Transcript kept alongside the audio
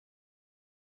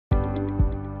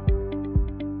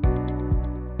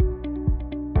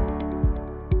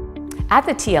At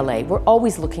the TLA, we're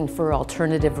always looking for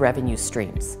alternative revenue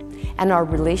streams, and our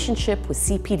relationship with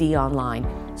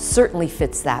CPDonline certainly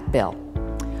fits that bill.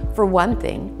 For one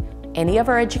thing, any of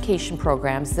our education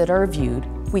programs that are reviewed,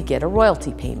 we get a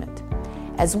royalty payment.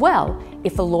 As well,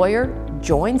 if a lawyer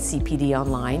joins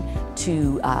CPDonline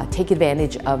to take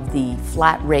advantage of the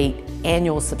flat rate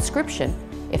annual subscription,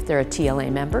 if they're a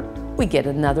TLA member, we get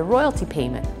another royalty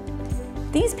payment.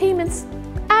 These payments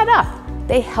add up.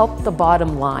 They help the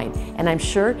bottom line, and I'm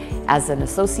sure as an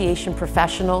association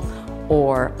professional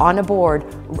or on a board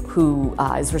who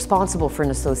is responsible for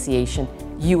an association,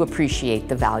 you appreciate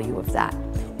the value of that.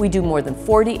 We do more than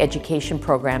 40 education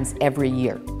programs every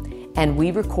year, and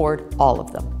we record all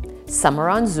of them. Some are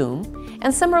on Zoom,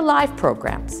 and some are live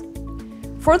programs.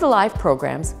 For the live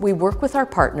programs, we work with our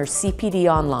partner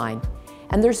CPDonline,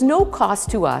 and there's no cost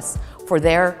to us for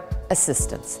their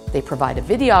assistance. They provide a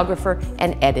videographer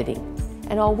and editing,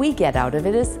 and all we get out of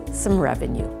it is some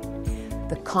revenue.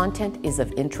 The content is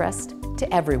of interest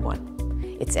to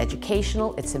everyone. It's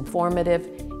educational, it's informative,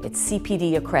 it's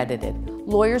CPD accredited.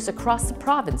 Lawyers across the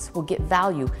province will get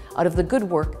value out of the good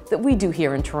work that we do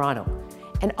here in Toronto.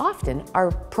 And often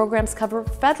our programs cover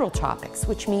federal topics,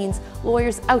 which means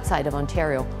lawyers outside of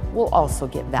Ontario will also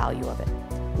get value of it.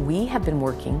 We have been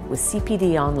working with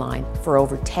CPDonline for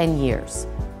over 10 years.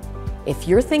 If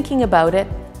you're thinking about it,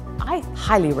 I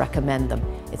highly recommend them.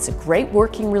 It's a great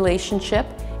working relationship,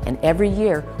 and every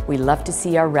year we love to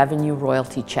see our revenue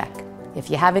royalty check.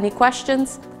 If you have any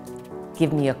questions,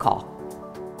 give me a call.